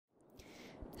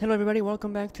Hello everybody,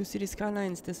 welcome back to City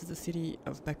Skylines. This is the city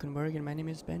of Bekanburg and my name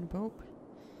is Ben Pope.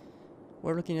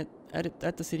 We're looking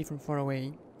at the city from far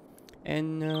away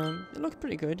and it looks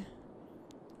pretty good.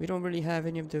 We don't really have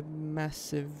any of the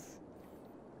massive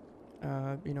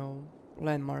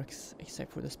landmarks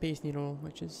except for the Space Needle,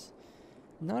 which is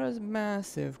not as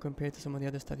massive compared to some of the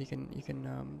other stuff you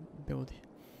can build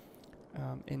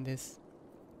in this.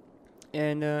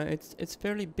 And it's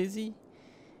fairly busy.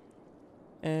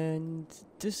 And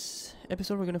this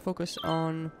episode we're going to focus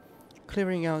on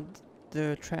clearing out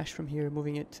the trash from here,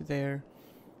 moving it to there,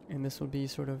 and this will be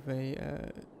sort of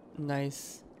a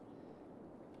nice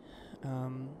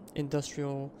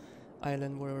industrial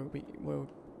island where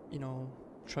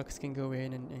trucks can go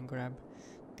in and grab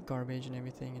the garbage and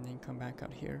everything and then come back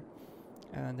out here.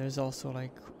 And there's also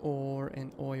like ore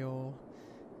and oil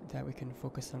that we can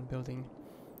focus on building.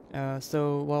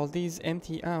 So while these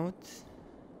empty out,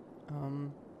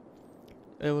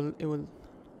 it will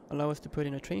allow us to put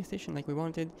in a train station like we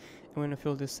wanted, and we're gonna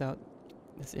fill this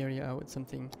area out with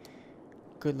something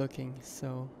good looking.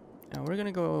 So we're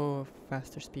gonna go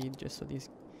faster speed just so these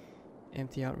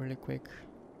empty out really quick.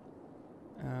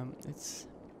 It's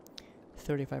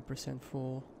 35%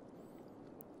 full,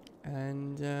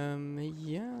 and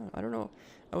yeah, I don't know.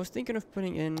 I was thinking of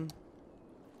putting in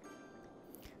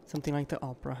something like the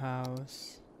Opera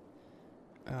House.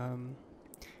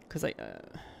 Because I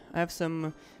have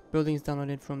some buildings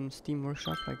downloaded from Steam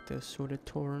Workshop, like the Söder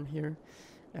torn here.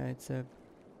 It's a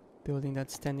building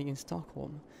that's standing in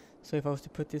Stockholm. So if I was to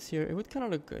put this here, it would kind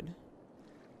of look good.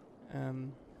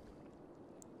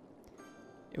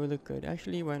 It would look good.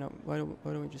 Actually, why not? Why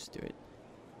don't we just do it?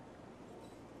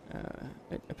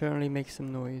 It apparently makes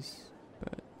some noise,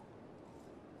 but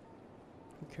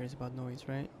who cares about noise,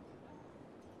 right?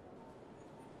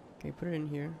 Okay, put it in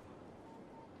here.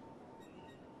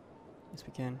 Yes,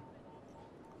 we can.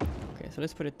 Okay, so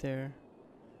let's put it there.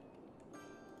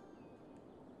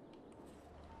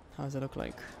 How does it look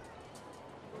like?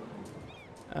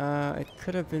 It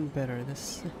could have been better.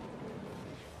 This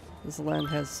land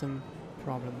has some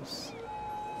problems.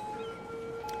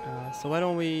 So why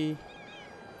don't we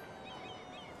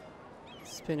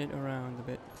spin it around a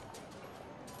bit?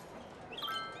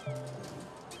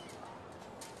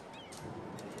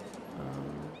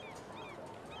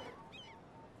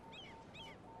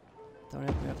 Darn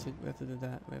it, we have to do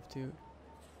that. We have to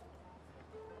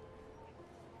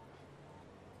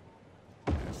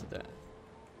there's that.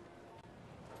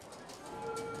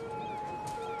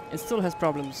 It still has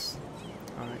problems.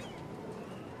 Alright.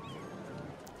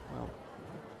 Well.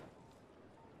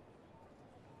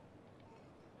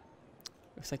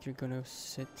 Looks like you're gonna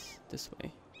sit this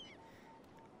way,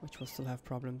 which will still have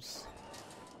problems.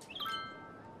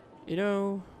 You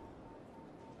know,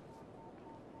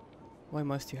 why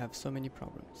must you have so many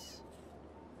problems?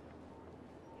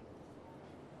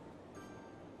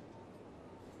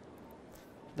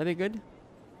 Would that be good?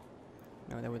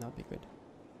 No, that would not be good.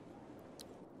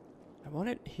 I want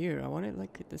it here. I want it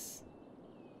like this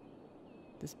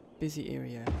busy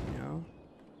area, you know?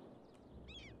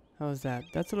 How's that?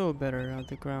 That's a little better.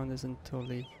 The ground isn't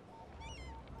totally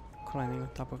climbing on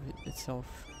top of it itself.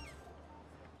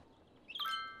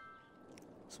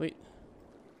 Sweet.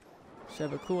 So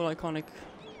have a cool iconic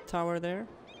tower there.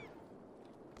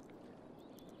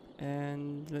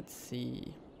 And let's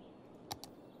see.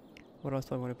 What else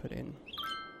do I want to put in?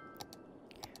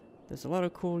 There's a lot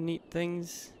of cool, neat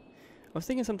things. I was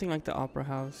thinking something like the Opera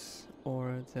House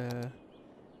or the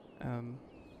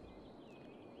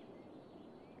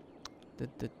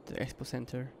Expo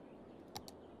Center.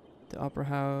 The Opera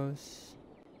House.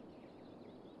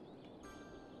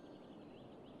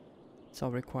 It's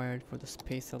all required for the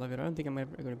space elevator. I don't think I'm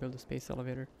ever going to build a space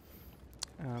elevator.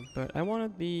 But I want to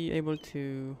be able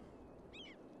to...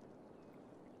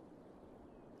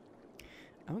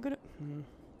 I'm going to...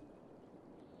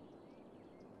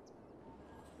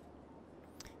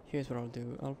 Here's what I'll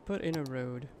do. I'll put in a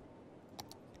road.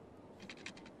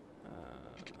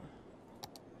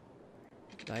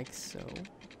 Like so.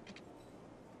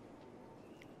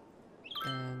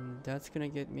 And that's going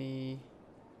to get me...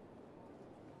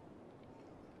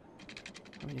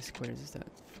 How many squares is that?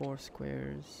 4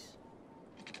 squares.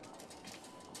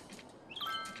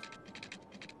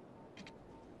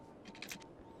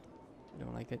 I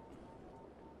don't like it.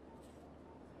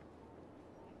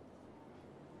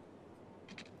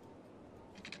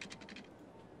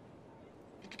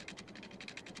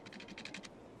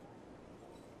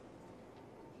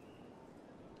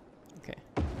 Okay.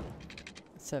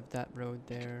 Let's have that road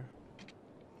there.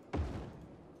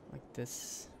 Like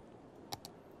this.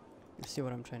 You see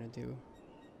what I'm trying to do?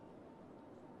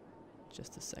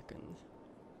 Just a second.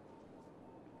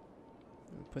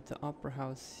 We put the opera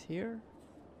house here.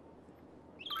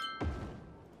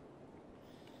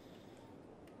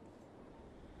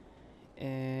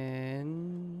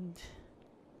 And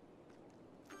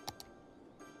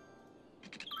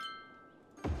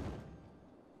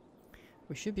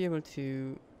we should be able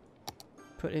to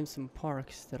put in some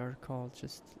parks that are called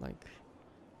just like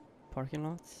parking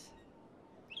lots,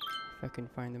 if I can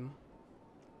find them.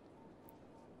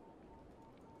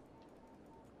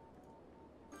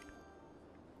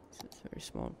 So it's a very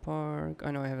small park.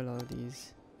 I know I have a lot of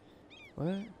these.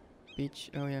 What?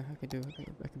 Beach? Oh yeah, I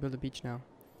could build a beach now.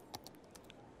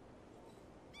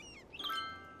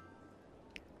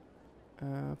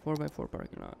 4x4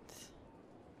 parking lot.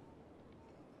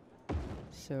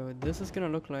 So this is gonna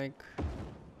look like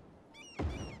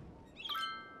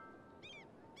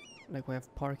we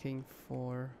have parking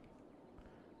for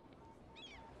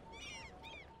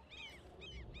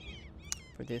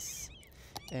this,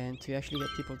 and to actually get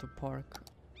people to park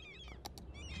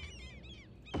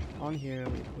on here,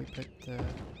 we put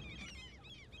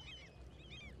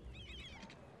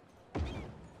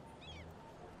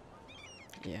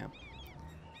yeah,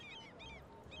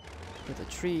 put the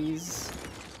trees,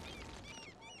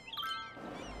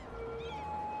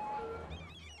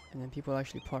 and then people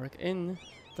actually park in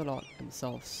the lot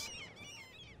themselves.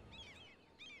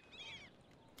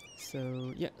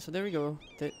 So yeah, so there we go.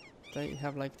 They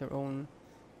have like their own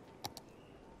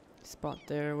spot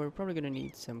there. We're probably gonna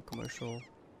need some commercial,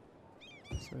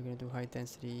 so we're gonna do high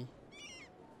density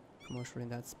commercial in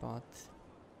that spot.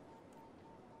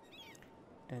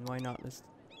 And why not, let's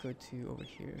go to over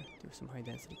here, do some high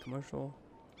density commercial.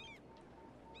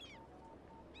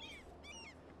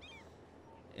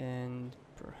 And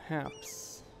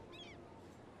perhaps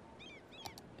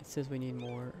it says we need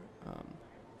more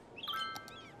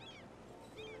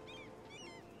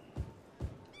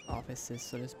offices,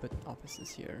 so let's put offices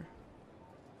here.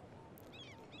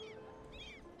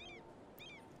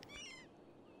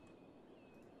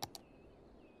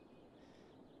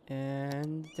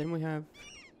 And then we have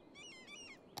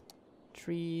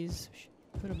trees. We should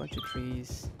put a bunch of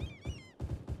trees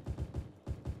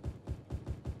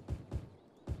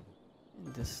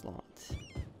in this slot.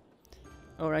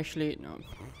 Or actually, no.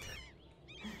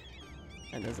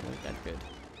 That doesn't look that good.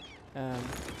 I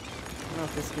don't know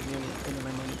if this gives me any of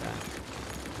my money back.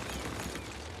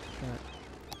 But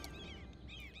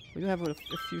we do have a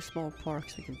few small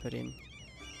parks we can put in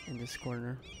this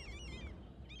corner.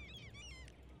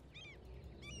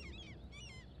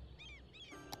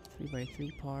 Three by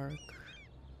 3 park.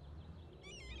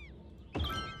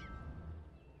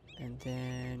 And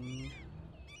then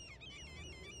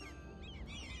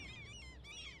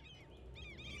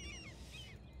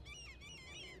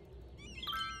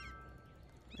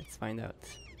let's find out.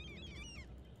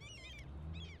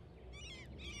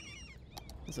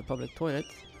 There's a public toilet.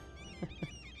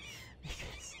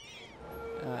 Because,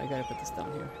 I gotta put this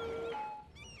down here.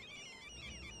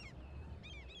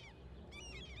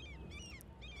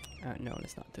 No,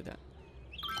 let's not do that.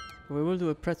 We will do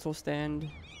a pretzel stand.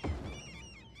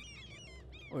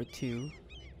 Or 2.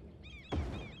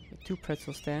 2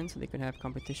 pretzel stands so they can have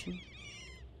competition.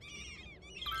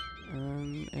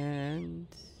 And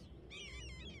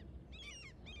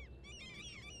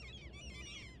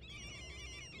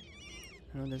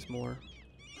I know there's more.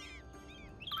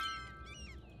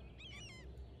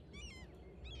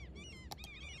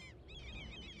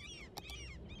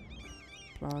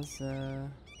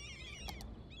 Plaza.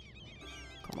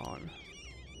 Come on.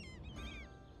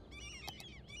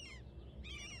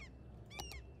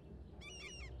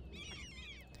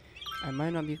 I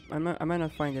might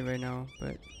not find it right now,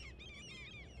 but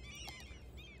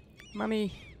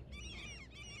mommy,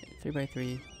 3 by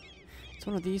 3. It's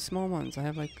one of these small ones. I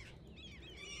have like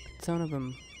a ton of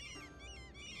them.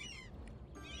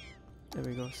 There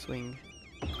we go, swing.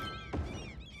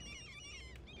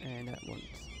 And that won't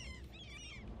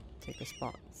take a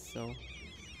spot, so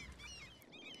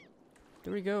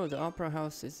there we go. The opera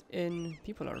house is in.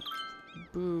 People are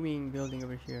booming building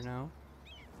over here now.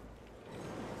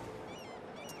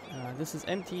 This is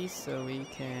empty, so we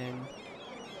can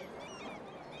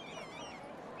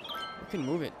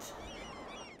move it.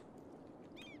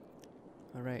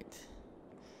 All right.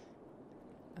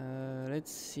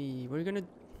 Let's see. We're gonna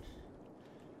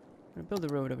build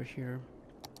a road over here.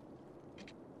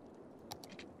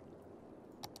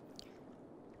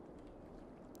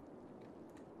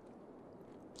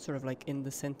 Sort of like in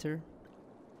the center.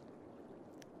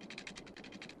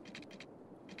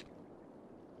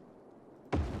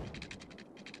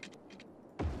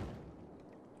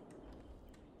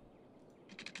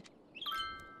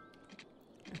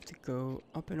 go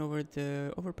up and over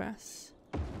the overpass.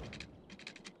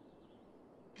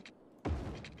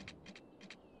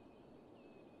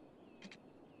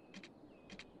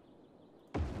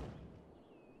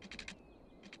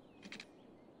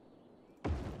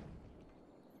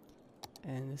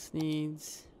 And this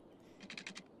needs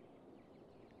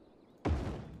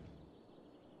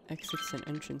exits and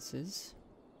entrances.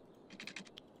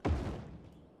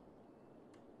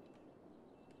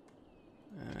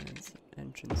 It's an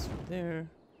entrance from there,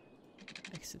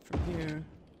 exit from here.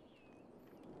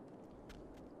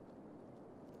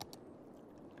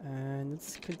 And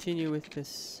let's continue with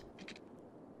this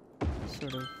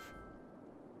sort of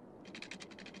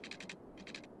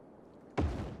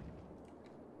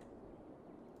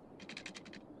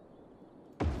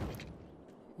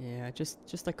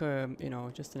just like a, you know,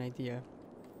 just an idea.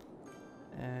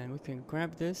 And we can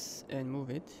grab this and move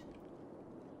it.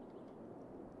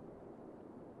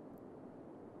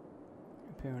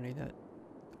 Apparently that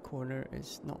corner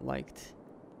is not liked.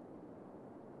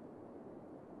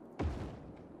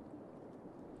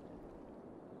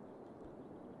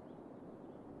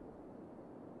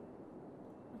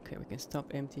 Okay, we can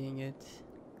stop emptying it.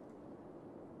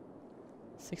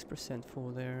 6%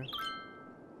 full there.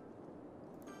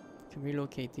 Can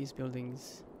relocate these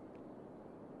buildings.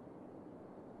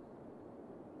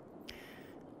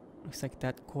 Looks like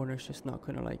that corner's just not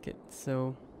gonna like it,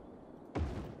 so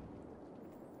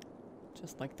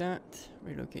just like that,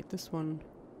 relocate this one.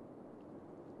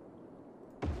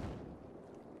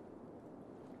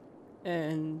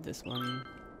 And this one.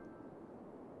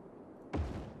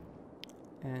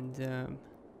 And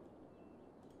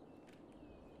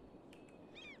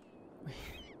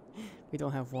we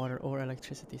don't have water or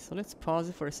electricity, so let's pause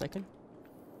it for a second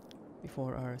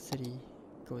before our city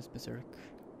goes berserk.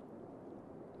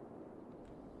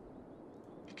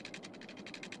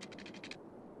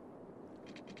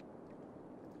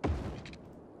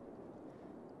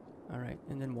 Alright,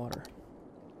 and then water.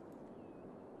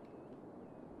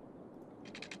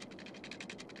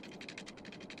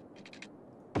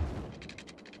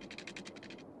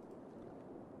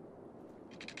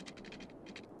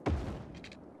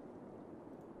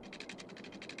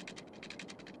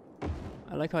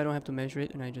 I like how I don't have to measure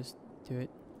it and I just do it.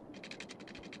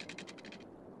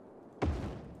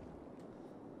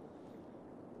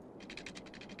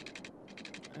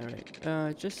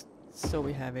 Alright, just so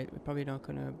we have it, we're probably not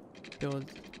gonna build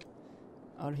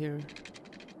out here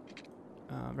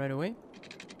right away.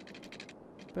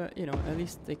 But, you know, at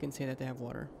least they can say that they have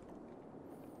water.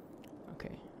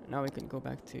 Okay, now we can go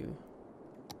back to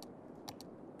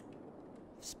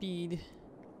speed.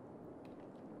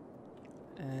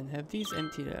 And have these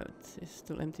emptied out. Is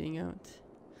still emptying out?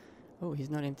 Oh,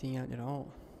 he's not emptying out at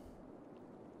all.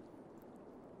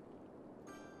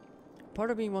 Part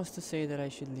of me wants to say that I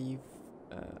should leave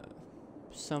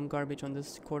some garbage on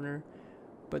this corner,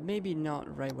 but maybe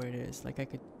not right where it is. Like I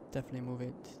could definitely move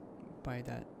it by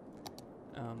that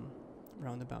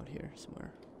roundabout here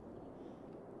somewhere.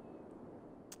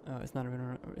 It's not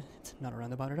a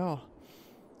roundabout at all.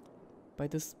 By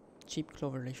this cheap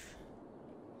clover leaf.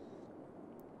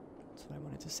 That's what I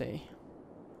wanted to say.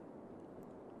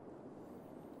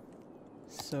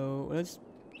 So let's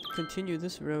continue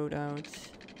this road out.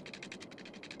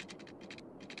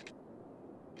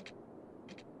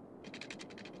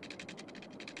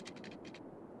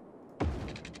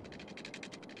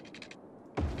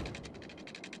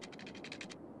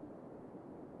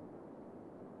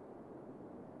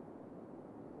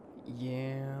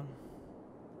 Yeah.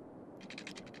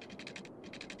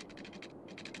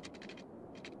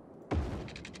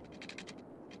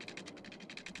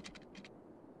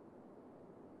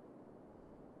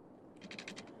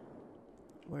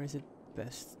 Where is it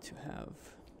best to have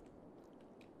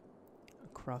a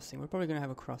crossing? We're probably gonna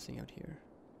have a crossing out here.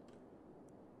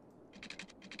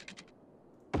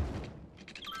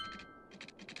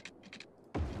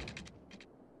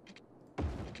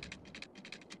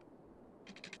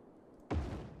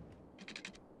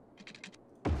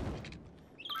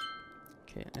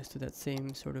 Okay, let's do that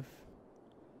same sort of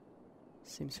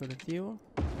deal.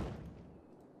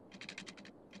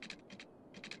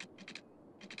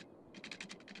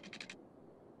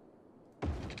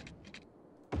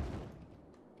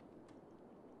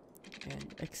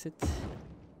 And exit.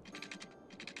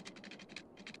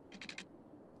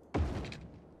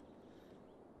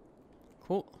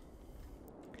 Cool.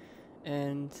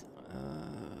 And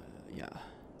yeah,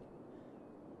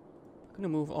 I'm gonna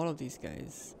move all of these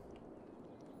guys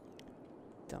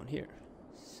down here.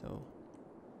 So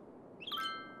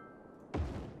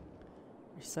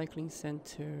recycling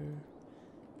center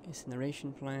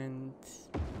Incineration plant.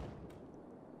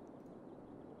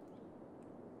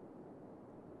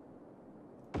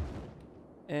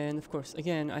 And of course,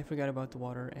 again, I forgot about the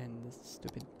water and this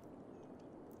stupid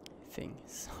thing,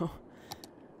 so...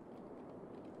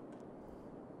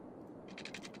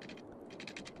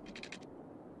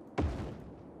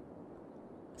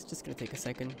 It's just gonna take a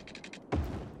second.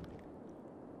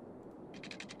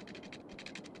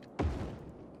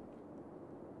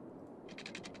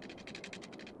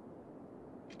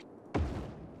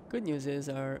 Good news is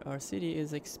our city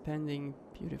is expanding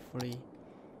beautifully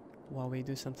while we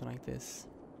do something like this.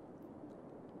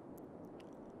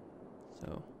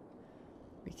 So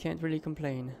we can't really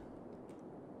complain.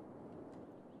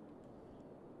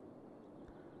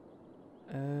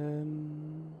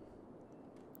 I'm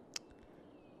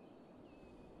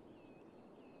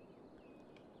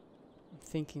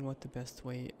thinking what the best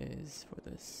way is for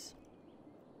this.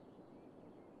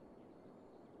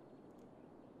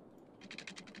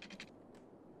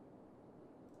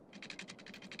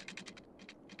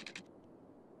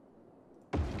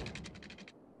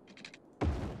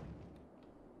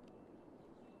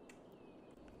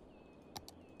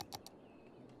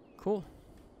 Cool.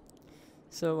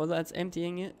 So while that's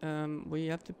emptying it, we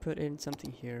have to put in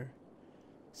something here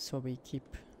so we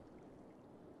keep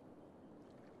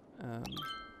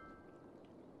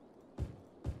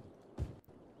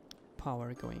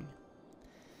power going.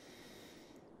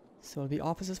 So the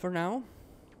offices for now,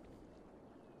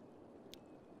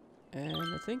 and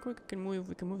I think we can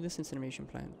move this incineration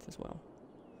plant as well.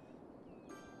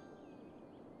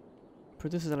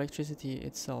 Produces electricity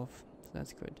itself, so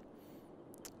that's good.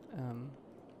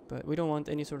 But we don't want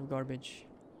any sort of garbage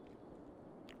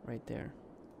right there.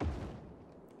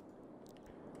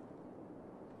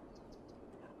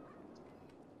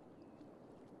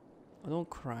 Oh, don't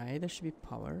cry, there should be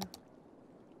power.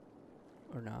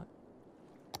 Or not.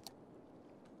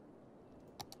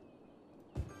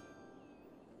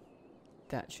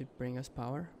 That should bring us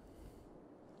power.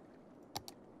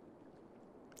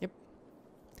 Yep.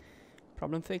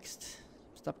 Problem fixed.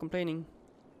 Stop complaining.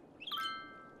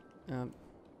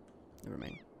 Never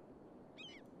mind.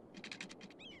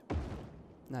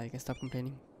 Now you can stop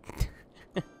complaining.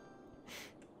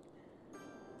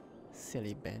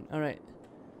 Silly Ben. Alright.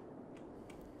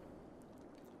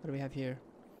 What do we have here?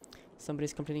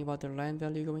 Somebody's complaining about their land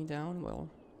value going down. Well,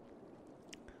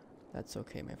 that's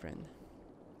okay, my friend.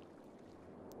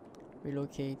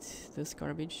 Relocate this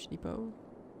garbage depot.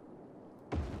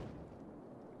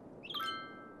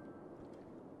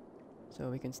 So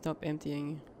we can stop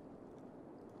emptying.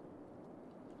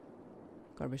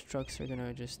 Garbage trucks are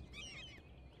gonna just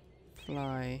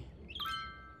fly.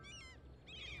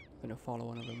 I'm gonna follow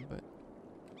one of them, but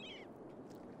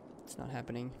it's not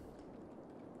happening.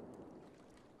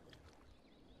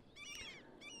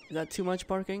 Is that too much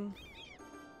parking?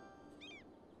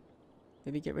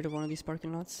 Maybe get rid of one of these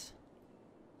parking lots?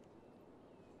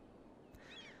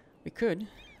 We could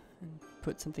and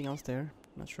put something else there.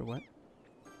 Not sure what.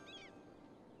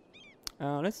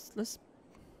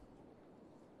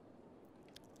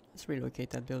 Let's relocate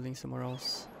that building somewhere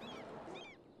else.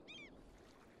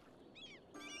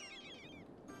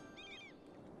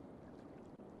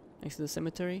 Next to the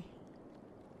cemetery.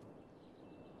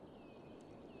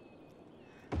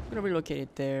 I'm gonna relocate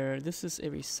it there. This is a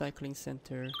recycling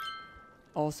center.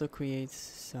 Also creates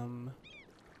some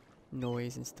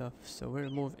noise and stuff, so we'll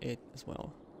remove it as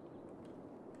well.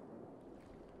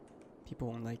 People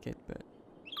won't like it, but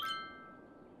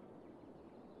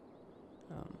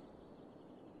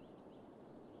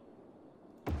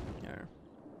yeah.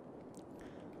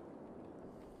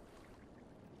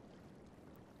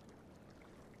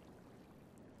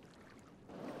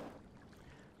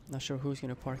 Not sure who's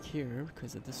gonna park here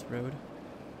because of this road.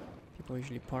 People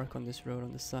usually park on this road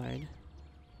on the side.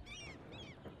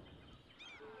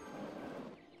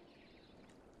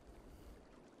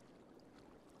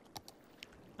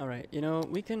 Alright, you know,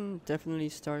 we can definitely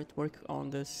start work on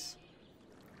this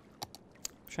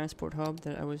transport hub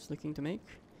that I was looking to make.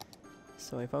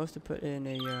 So if I was to put in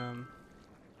a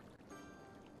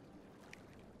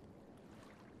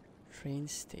train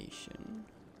station,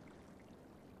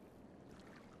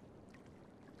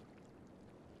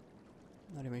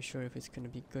 not even sure if it's gonna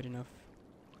be good enough.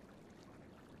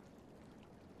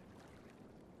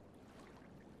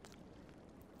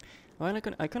 Well, I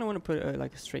kind of want to put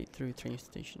like a straight through train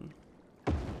station.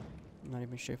 I'm not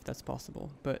even sure if that's possible,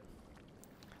 but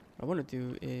what I want to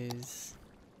do is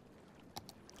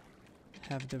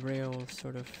have the rail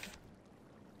sort of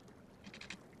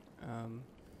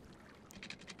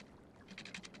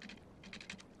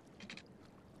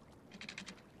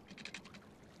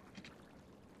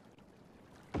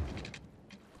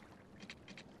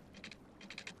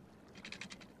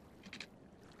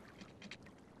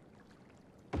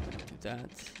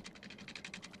that.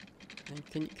 And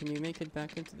can you make it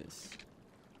back into this?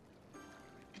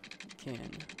 Can.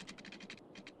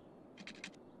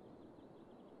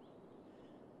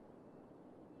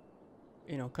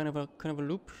 You know, kind of a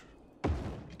loop. I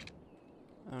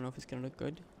don't know if it's gonna look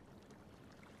good.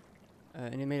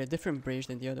 And it made a different bridge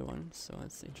than the other one, so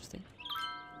that's interesting.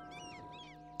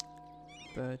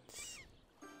 But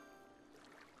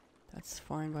that's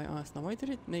fine by us. Now, why did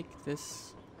it make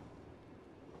this?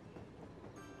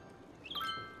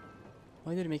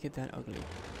 Why did it make it that ugly?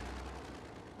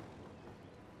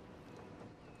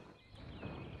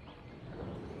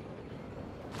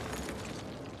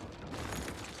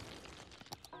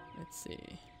 Let's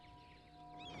see.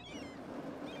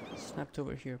 Snapped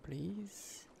over here,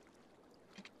 please.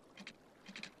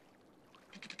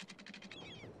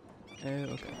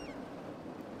 Okay.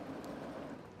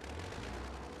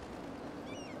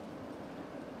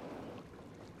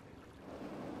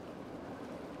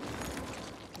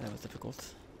 That was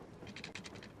difficult.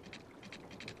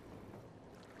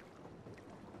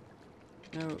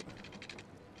 No.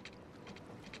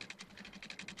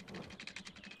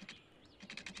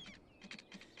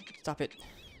 Stop it.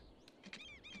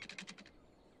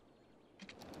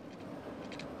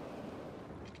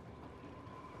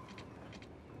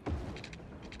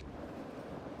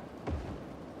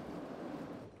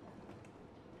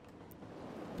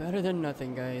 Better than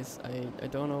nothing, guys. I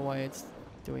don't know why it's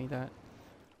doing that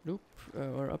loop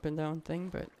or up and down thing,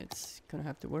 but it's gonna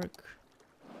have to work.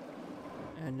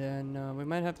 And then we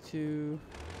might have to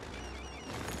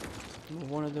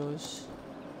move one of those.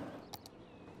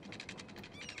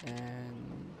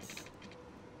 And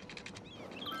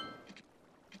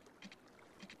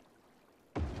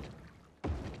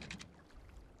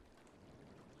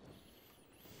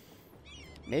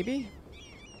maybe?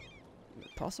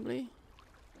 Possibly?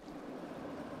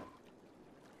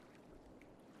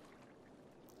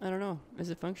 I don't know.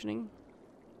 Is it functioning?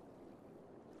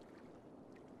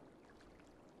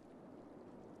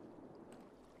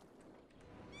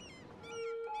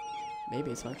 Maybe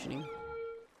it's functioning.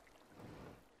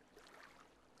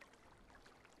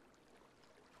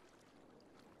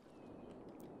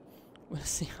 We'll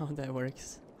see how that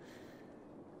works.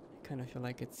 I kind of feel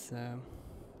like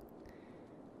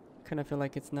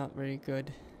it's not very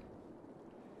good.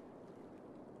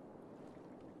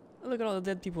 Look at all the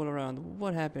dead people around.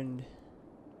 What happened?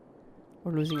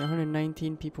 We're losing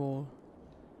 119 people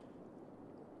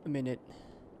a minute.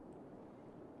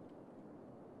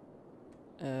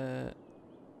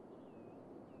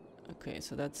 Okay,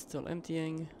 so that's still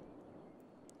emptying.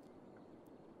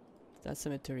 That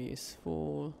cemetery is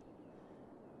full.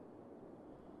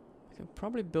 We can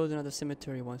probably build another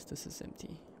cemetery once this is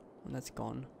empty. And that's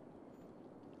gone.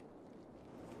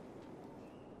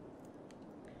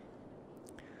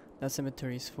 That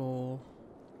cemetery is full.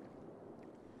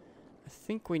 I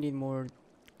think we need more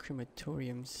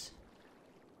crematoriums.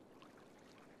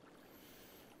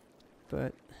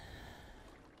 But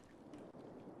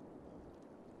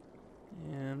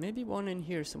yeah, maybe one in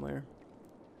here somewhere.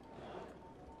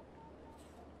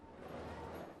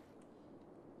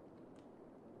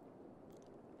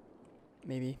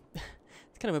 Maybe.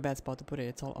 It's kind of a bad spot to put it.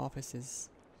 It's all offices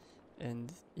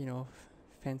and, you know,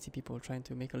 fancy people trying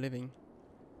to make a living.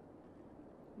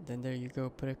 Then there you go,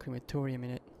 put a crematorium in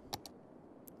it.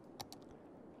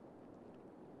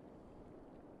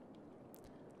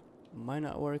 Might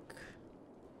not work.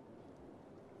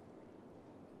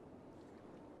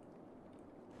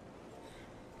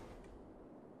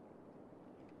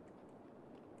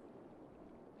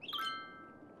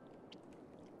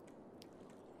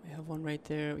 We have one right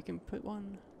there. We can put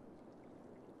one.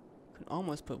 We can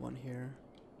almost put one here.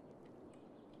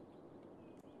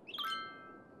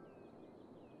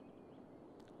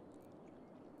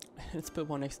 Let's put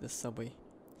one next to the subway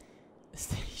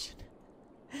station.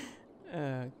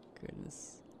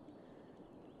 Goodness.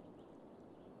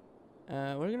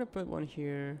 We're gonna put one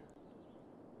here.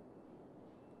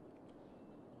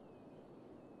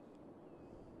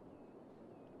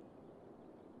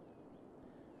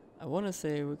 I want to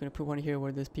say we're gonna put one here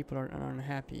where these people are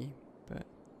unhappy, but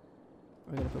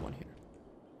we're gonna put one here.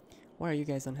 Why are you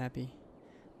guys unhappy?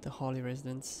 The Holly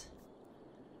residents.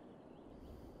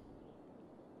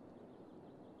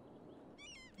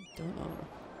 Don't know.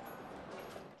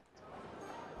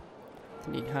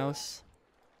 Need house.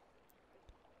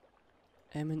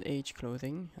 M&H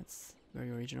clothing. That's very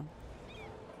original.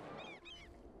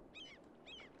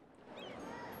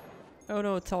 Oh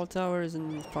no, tall towers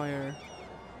and fire.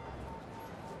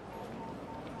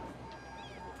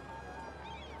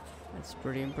 That's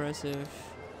pretty impressive.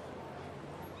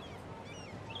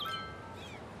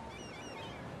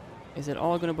 Is it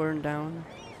all gonna burn down?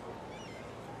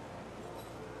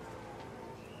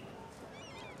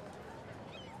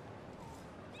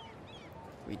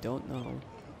 We don't know.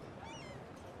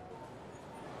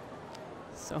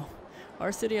 So,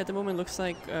 our city at the moment looks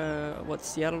like what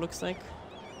Seattle looks like.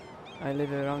 I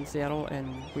live around Seattle,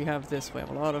 and we have this. We have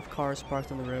a lot of cars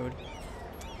parked on the road,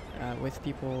 with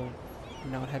people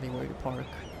not having where to park.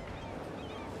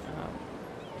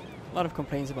 A lot of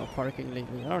complaints about parking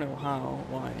lately. I don't know how,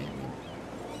 why. I mean,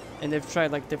 and they've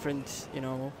tried like different, you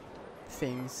know,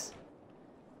 things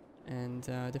and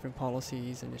different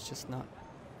policies, and it's just not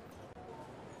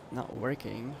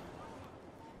working.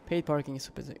 Paid parking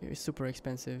is super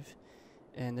expensive,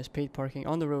 and there's paid parking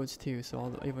on the roads too.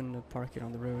 So even the parking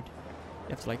on the road, you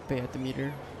have to like pay at the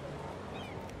meter.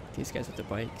 These guys with the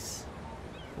bikes.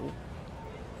 Cool.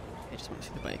 I just want to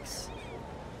see the bikes.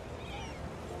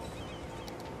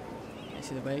 I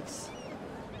see the bikes.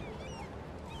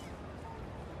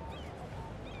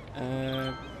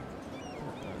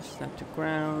 Snap to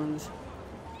ground.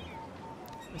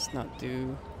 Let's not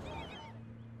do.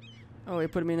 Oh,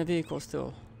 it put me in a vehicle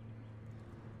still.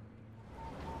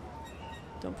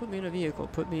 Don't put me in a vehicle,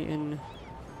 put me in...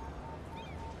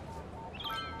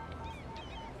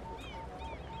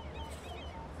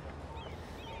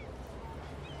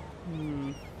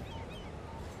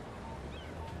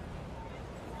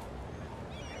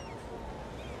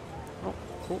 Oh,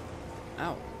 cool.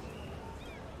 Ow.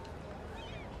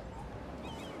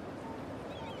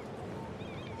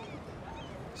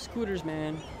 Scooters,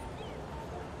 man.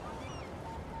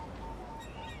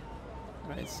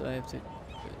 Right, so I have to... There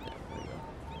we go.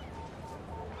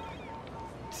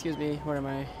 Excuse me, where am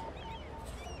I?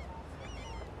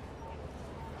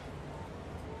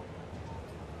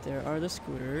 There are the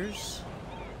scooters.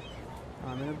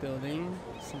 I'm in a building.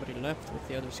 Somebody left with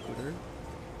the other scooter.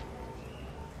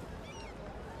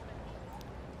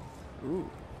 Ooh.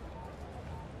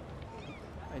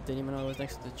 I didn't even know I was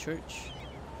next to the church.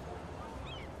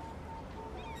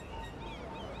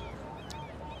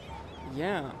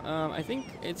 Yeah, I think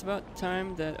it's about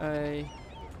time that I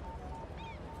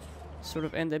sort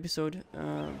of end the episode,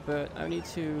 but I need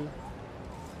to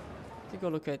take a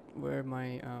look at where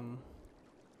my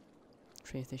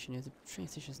train station is. The train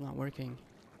station is not working.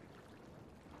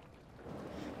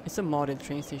 It's a modded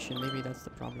train station, maybe that's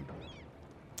the problem.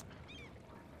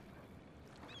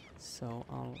 So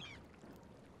I'll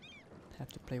have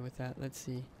to play with that. Let's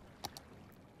see.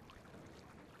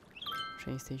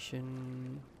 Train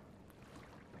station...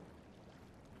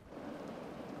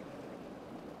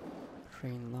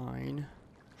 Train line.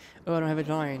 Oh, I don't have a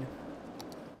line.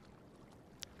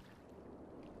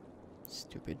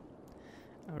 Stupid.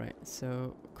 Alright,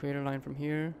 so create a line from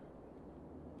here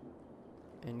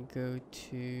and go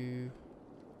to...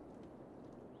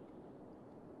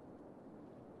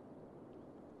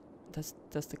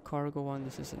 That's the cargo one.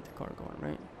 This isn't the cargo one,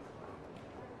 right?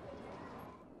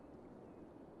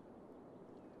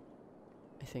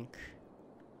 I think.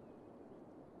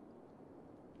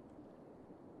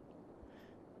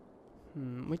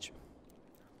 Which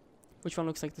one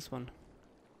looks like this one?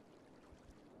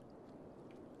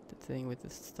 The thing with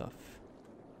this stuff.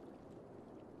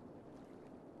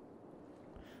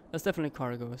 That's definitely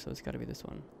cargo, so it's gotta be this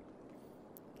one.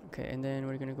 Okay, and then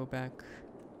we're gonna go back.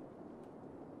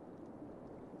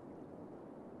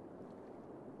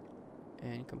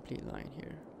 And complete line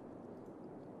here.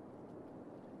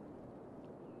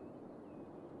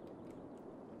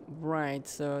 Right,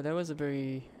 so that was a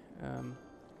very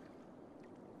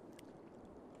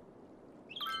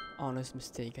honest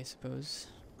mistake, I suppose.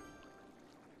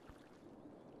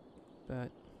 But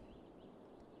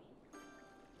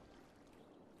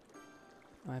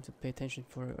I have to pay attention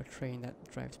for a train that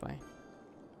drives by.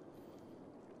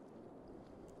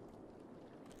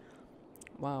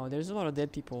 Wow, there's a lot of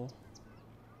dead people.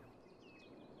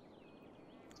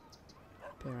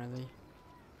 Apparently.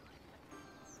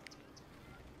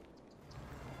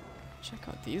 Check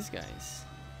out these guys.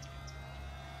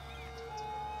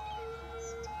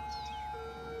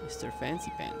 Mr.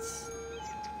 Fancy Pants.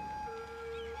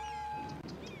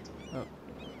 Oh.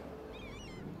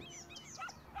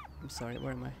 I'm sorry,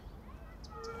 where am I?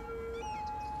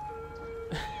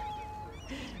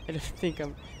 I don't think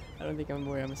I'm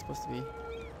where I'm supposed to be.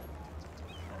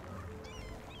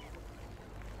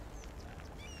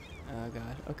 Oh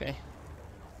god, okay.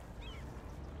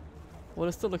 Well,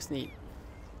 it still looks neat.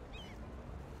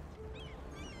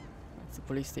 It's a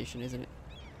police station, isn't it?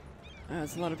 Ah,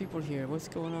 there's a lot of people here. What's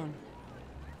going on?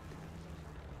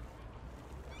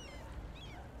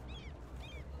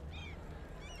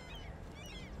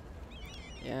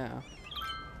 Yeah.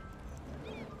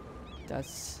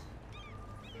 That's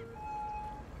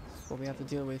what we have to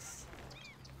deal with.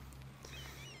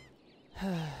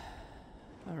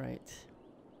 Alright.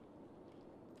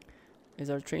 Is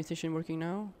our train station working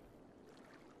now?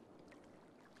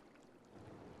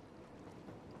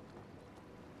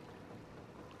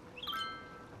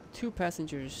 Two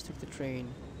passengers took the train.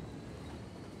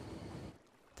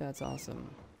 That's awesome.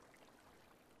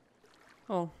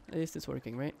 Oh, at least it's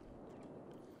working, right?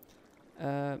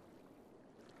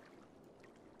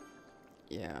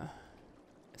 Yeah.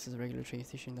 This is a regular train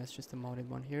station, that's just a modded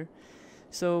one here.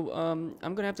 So,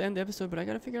 I'm gonna have to end the episode, but I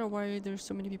gotta figure out why there's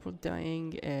so many people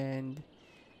dying, and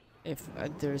if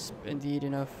there's indeed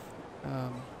enough,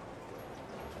 look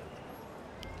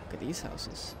at these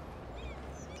houses.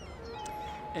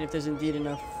 And if there's indeed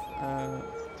enough,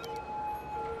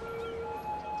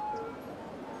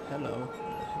 hello,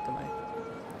 where the heck am I?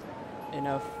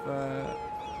 Enough,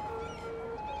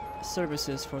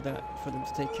 services for them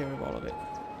to take care of all of it.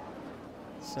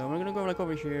 So we're gonna go like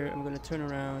over here. I'm gonna turn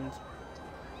around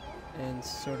and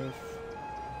sort of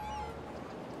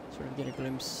get a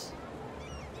glimpse,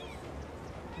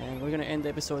 and we're gonna end the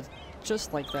episode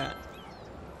just like that.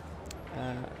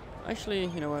 Actually,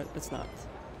 you know what? Let's not.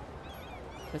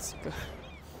 Let's go.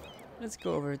 Let's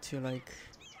go over to like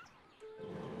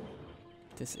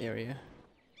this area,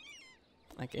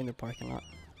 like in the parking lot.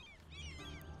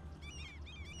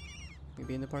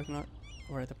 Maybe in the parking lot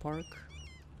or at the park.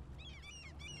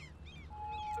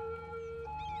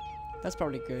 That's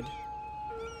probably good.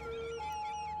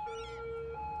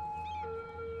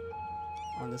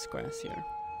 On this grass here.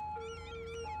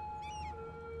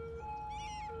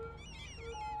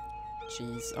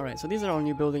 Jeez. Alright, so these are all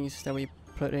new buildings that we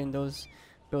put in. Those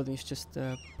buildings just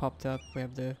popped up. We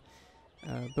have the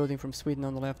building from Sweden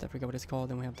on the left, I forgot what it's called,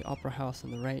 and we have the Opera House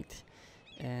on the right.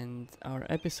 And our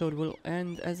episode will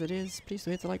end as it is. Please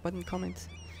do hit the like button, comment,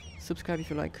 subscribe if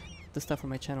you like the stuff on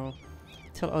my channel.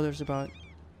 Tell others about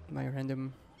my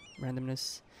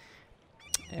randomness.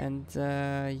 And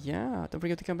yeah, don't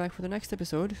forget to come back for the next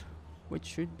episode, which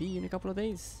should be in a couple of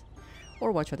days.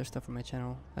 Or watch other stuff on my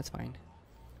channel, that's fine.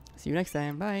 See you next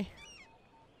time, bye!